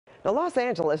Now, Los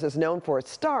Angeles is known for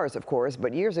its stars, of course,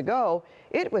 but years ago,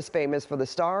 it was famous for the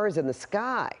stars in the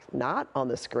sky, not on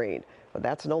the screen. But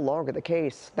that's no longer the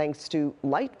case, thanks to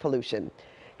light pollution.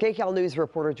 KCAL News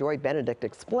reporter Joy Benedict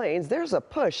explains there's a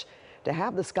push to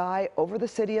have the sky over the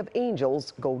city of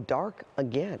Angels go dark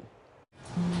again.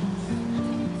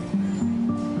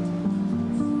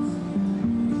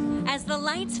 As the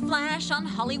lights flash on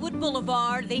Hollywood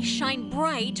Boulevard, they shine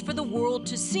bright for the world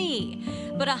to see.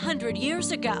 But 100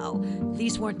 years ago,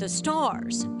 these weren't the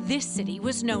stars this city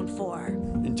was known for.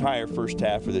 The entire first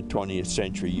half of the 20th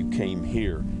century, you came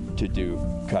here to do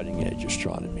cutting-edge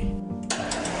astronomy.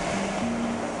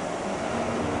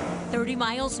 30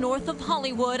 miles north of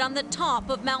Hollywood, on the top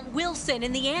of Mount Wilson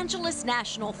in the Angeles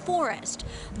National Forest,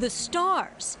 the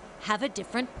stars have a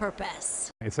different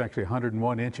purpose. It's actually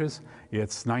 101 inches,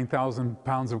 it's 9,000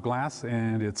 pounds of glass,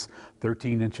 and it's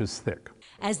 13 inches thick.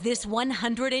 As this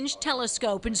 100-inch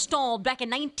telescope installed back in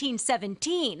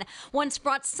 1917 once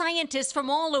brought scientists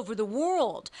from all over the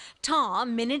world,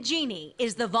 Tom Minigini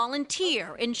is the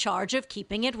volunteer in charge of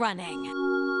keeping it running.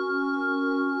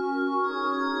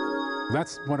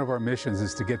 That's one of our missions,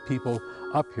 is to get people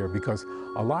up here, because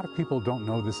a lot of people don't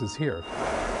know this is here.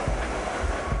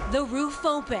 The roof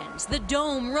opens, the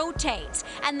dome rotates,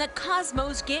 and the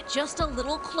cosmos get just a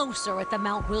little closer at the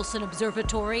Mount Wilson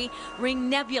Observatory.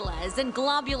 Ring nebulas and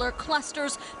globular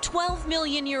clusters 12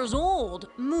 million years old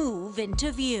move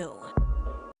into view.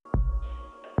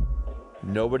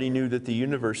 Nobody knew that the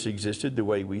universe existed the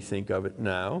way we think of it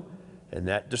now, and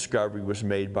that discovery was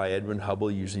made by Edwin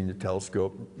Hubble using the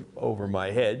telescope over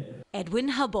my head. Edwin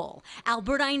Hubble,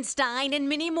 Albert Einstein, and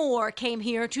many more came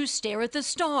here to stare at the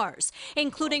stars,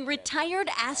 including retired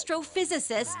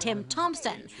astrophysicist Tim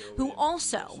Thompson, who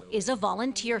also is a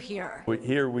volunteer here.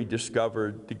 Here we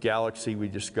discovered the galaxy, we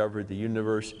discovered the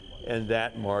universe, and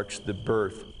that marks the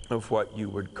birth of what you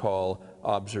would call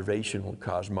observational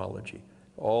cosmology.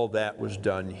 All that was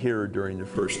done here during the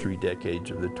first 3 decades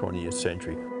of the 20th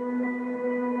century.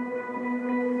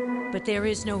 But there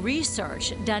is no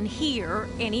research done here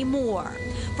anymore.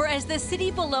 For as the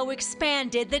city below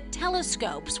expanded, the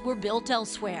telescopes were built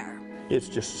elsewhere. It's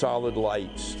just solid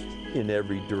lights in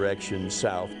every direction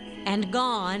south. And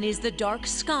gone is the dark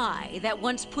sky that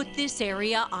once put this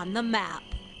area on the map.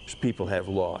 People have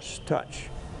lost touch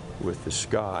with the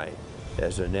sky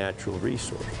as a natural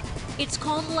resource. It's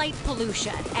called light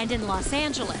pollution, and in Los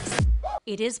Angeles,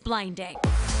 it is blinding.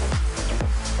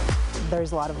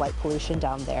 There's a lot of light pollution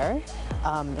down there.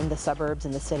 In the suburbs,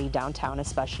 in the city, downtown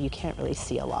especially, you can't really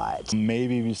see a lot.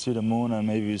 Maybe we see the moon and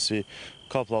maybe we see a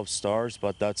couple of stars,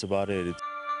 but that's about it.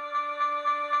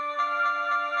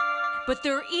 But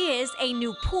there is a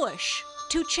new push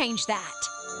to change that.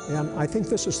 And I think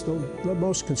this is the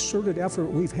most concerted effort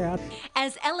we've had.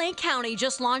 As LA County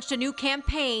just launched a new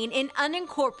campaign in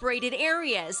unincorporated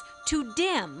areas to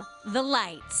dim the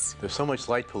lights. There's so much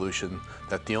light pollution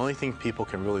that the only thing people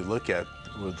can really look at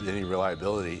with any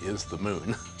reliability is the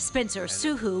moon. Spencer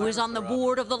Suhu is on the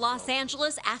board of the Los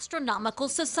Angeles Astronomical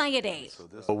Society.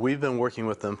 We've been working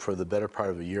with them for the better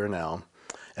part of a year now,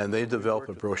 and they developed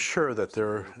a brochure that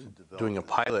they're doing a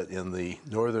pilot in the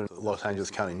northern Los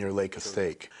Angeles County near Lake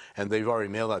Estake. And they've already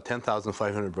mailed out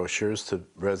 10,500 brochures to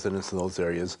residents in those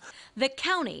areas. The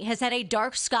county has had a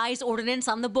dark skies ordinance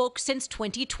on the books since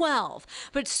 2012.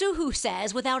 But Suhu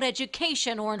says without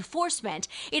education or enforcement,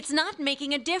 it's not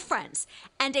making a difference.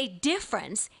 And a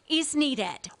difference is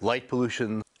needed. Light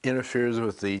pollution interferes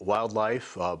with the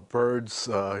wildlife. Birds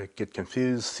get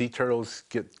confused, sea turtles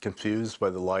get confused by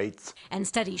the lights. And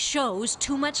study shows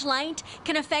too much light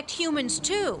can affect humans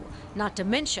too, not to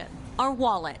mention our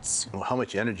wallets. How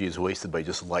much energy is wasted by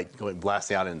just light going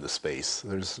blasting out into space?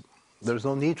 There's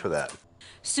no need for that.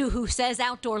 Suhu says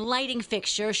outdoor lighting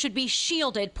fixtures should be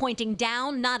shielded, pointing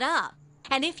down, not up.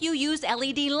 And if you use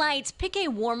LED lights, pick a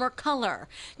warmer color.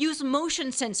 Use motion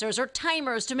sensors or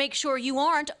timers to make sure you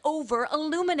aren't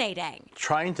over-illuminating.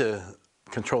 Trying to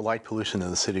control light pollution in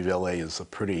the city of LA is a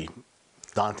pretty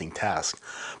daunting task.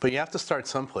 But you have to start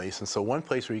someplace, and so one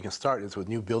place where you can start is with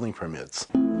new building permits.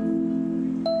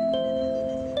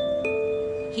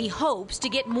 He hopes to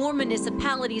get more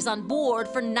municipalities on board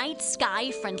for night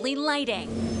sky-friendly lighting.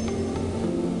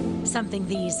 Something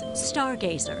these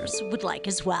stargazers would like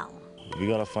as well. We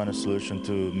gotta find a solution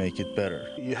to make it better.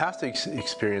 You have to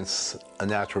experience a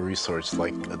natural resource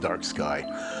like a dark sky,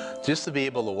 just to be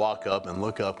able to walk up and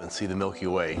look up and see the Milky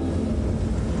Way.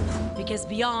 Because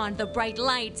beyond the bright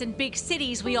lights in big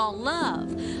cities we all love,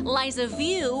 lies a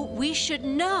view we should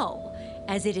know,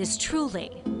 as it is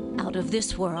truly out of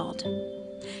this world.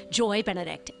 Joy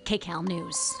Benedict, KCAL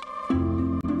News.